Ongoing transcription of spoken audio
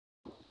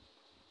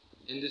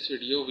In this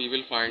video we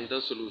will find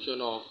the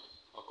solution of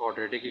a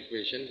quadratic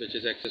equation, which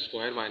is x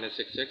square minus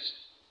 6x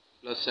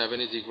plus 7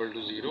 is equal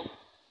to 0,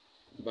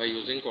 by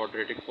using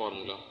quadratic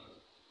formula.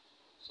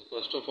 So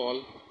first of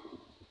all,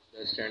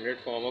 the standard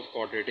form of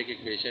quadratic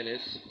equation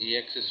is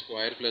ax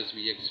square plus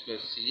bx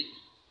plus c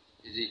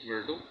is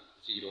equal to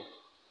 0.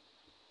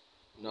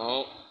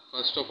 Now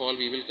first of all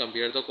we will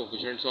compare the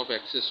coefficients of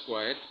x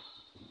square.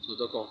 So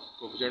the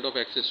coefficient of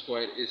x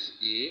square is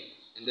a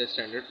in the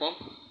standard form,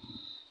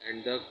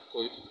 and the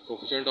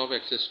coefficient of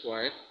x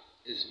square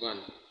is 1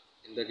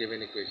 in the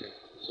given equation.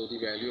 So the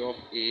value of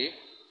a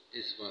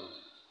is 1.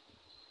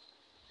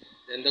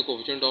 Then the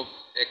coefficient of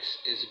x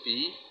is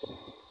b,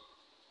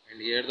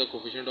 and here the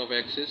coefficient of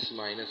x is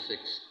minus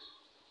 6,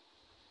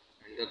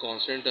 and the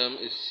constant term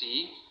is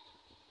c.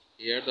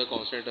 Here the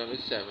constant term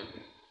is 7.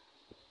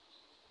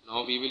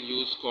 Now we will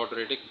use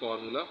quadratic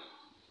formula,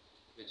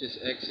 which is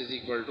x is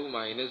equal to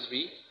minus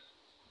b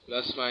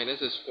plus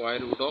minus square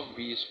root of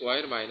b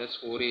square minus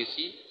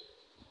 4ac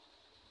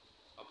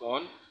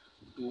upon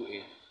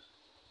 2a.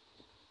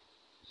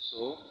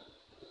 So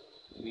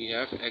we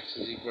have x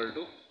is equal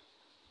to,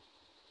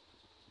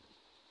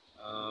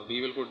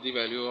 we will put the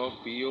value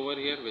of b over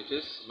here, which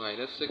is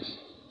minus 6,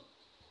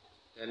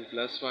 then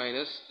plus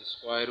minus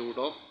square root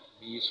of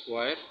b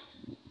square.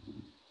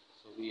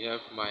 So we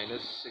have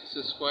minus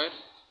 6 square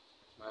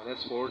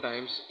minus 4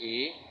 times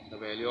a, the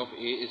value of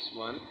a is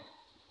 1,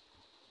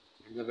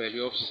 and the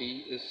value of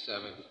c is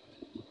 7.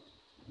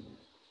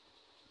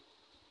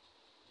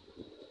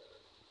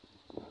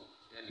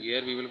 And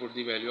here we will put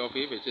the value of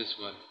a, which is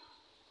 1.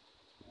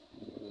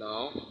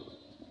 Now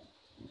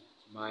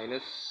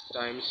minus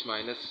times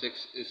minus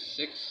 6 is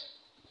 6,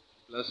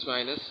 plus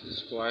minus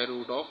square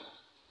root of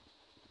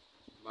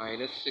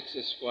minus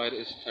 6 square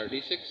is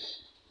 36,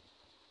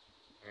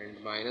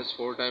 and minus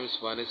 4 times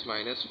 1 is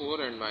minus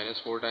 4, and minus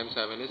 4 times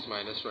 7 is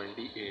minus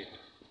 28.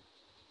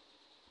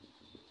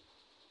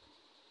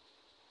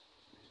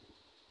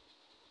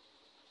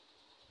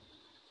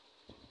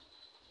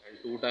 And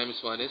 2 times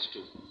 1 is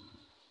 2.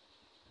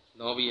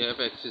 Now we have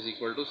x is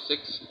equal to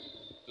 6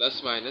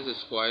 plus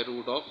minus square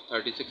root of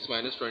 36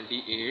 minus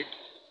 28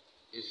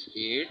 is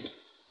 8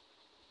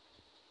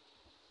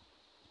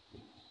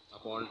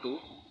 upon 2.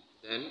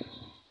 Then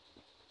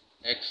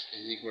x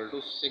is equal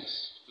to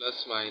 6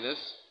 plus minus,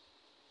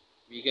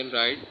 we can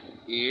write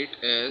 8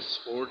 as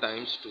 4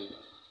 times 2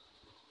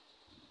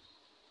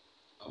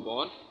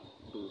 upon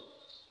 2.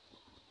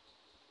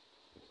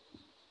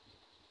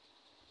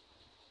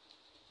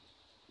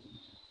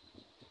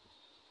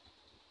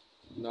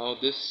 Now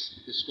this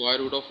square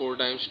root of 4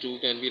 times 2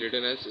 can be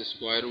written as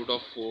square root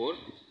of 4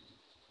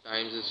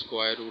 times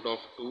square root of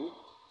 2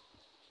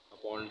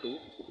 upon 2.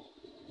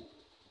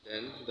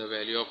 Then the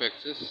value of x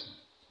is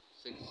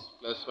 6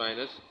 plus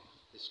minus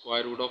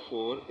square root of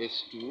 4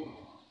 is 2.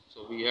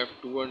 So we have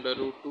 2 under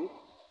root 2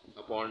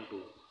 upon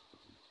 2.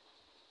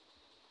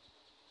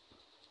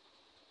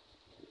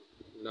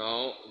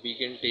 Now we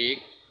can take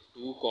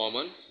 2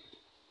 common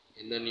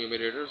in the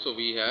numerator. So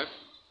we have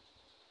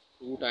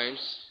 2 times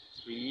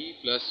 3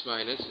 plus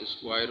minus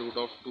square root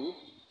of 2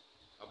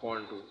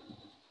 upon 2.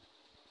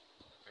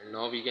 And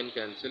now we can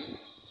cancel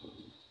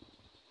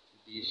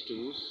these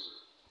 2's,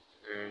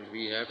 and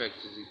we have x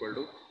is equal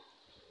to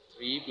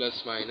 3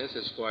 plus minus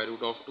square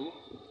root of 2.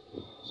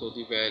 So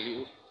the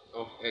value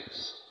of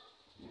x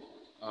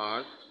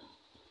are,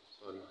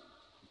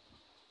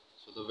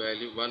 so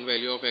the one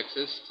value of x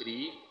is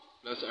 3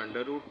 plus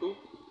under root 2,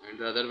 and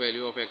the other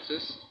value of x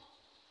is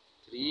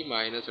 3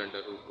 minus under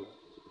root 2.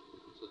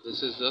 So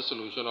this is the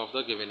solution of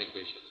the given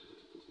equation.